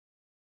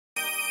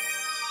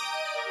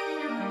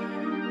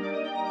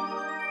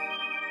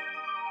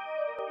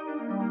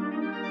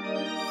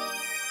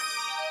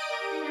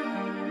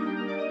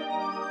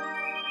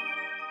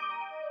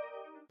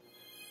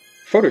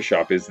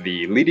Photoshop is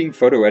the leading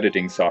photo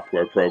editing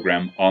software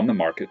program on the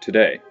market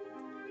today.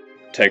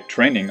 Tech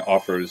Training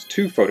offers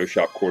 2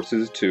 Photoshop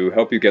courses to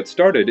help you get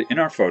started in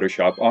our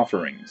Photoshop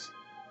offerings.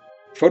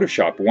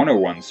 Photoshop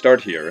 101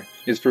 Start Here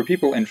is for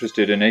people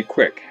interested in a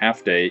quick,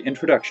 half-day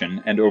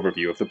introduction and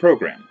overview of the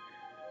program.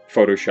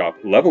 Photoshop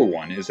Level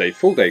 1 is a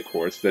full-day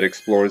course that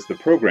explores the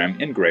program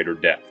in greater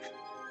depth.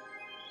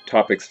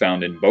 Topics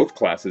found in both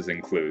classes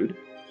include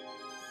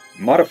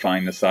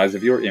modifying the size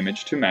of your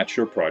image to match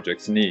your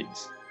project's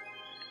needs,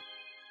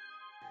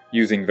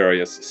 using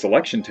various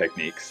selection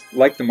techniques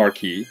like the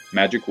marquee,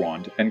 magic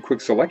wand, and quick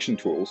selection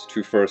tools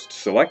to first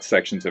select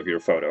sections of your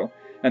photo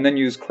and then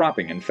use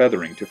cropping and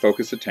feathering to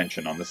focus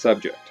attention on the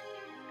subject.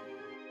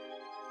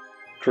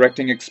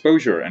 Correcting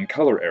exposure and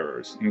color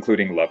errors,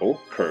 including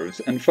level, curves,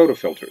 and photo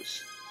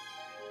filters.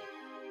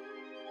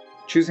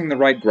 Choosing the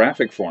right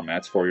graphic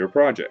formats for your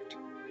project.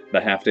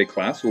 The half-day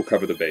class will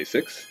cover the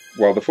basics,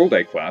 while the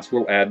full-day class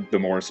will add the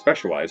more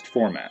specialized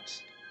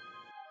formats.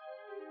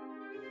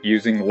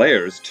 Using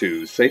layers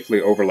to safely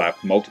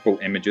overlap multiple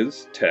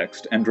images,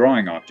 text, and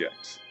drawing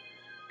objects.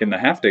 In the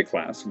half-day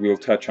class, we'll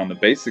touch on the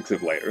basics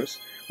of layers,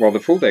 while the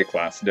full-day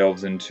class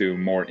delves into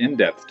more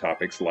in-depth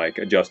topics like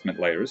adjustment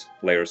layers,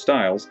 layer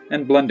styles,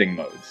 and blending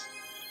modes.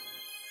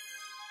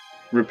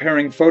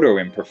 Repairing photo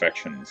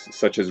imperfections,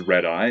 such as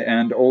red eye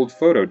and old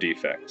photo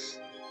defects.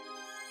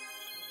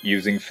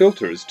 Using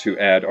filters to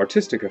add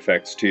artistic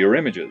effects to your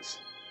images.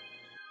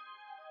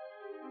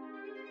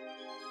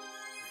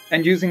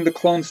 And using the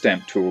clone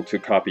stamp tool to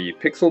copy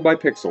pixel by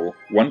pixel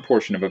one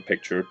portion of a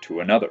picture to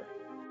another.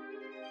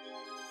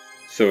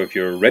 So if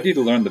you're ready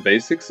to learn the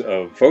basics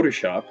of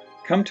Photoshop,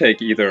 come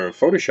take either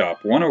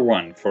Photoshop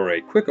 101 for a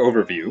quick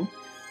overview,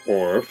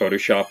 or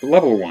Photoshop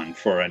Level 1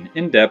 for an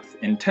in-depth,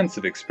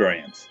 intensive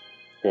experience,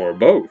 or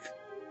both.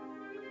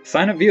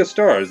 Sign up via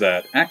stars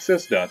at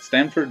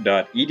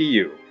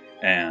access.stanford.edu,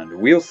 and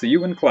we'll see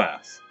you in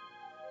class.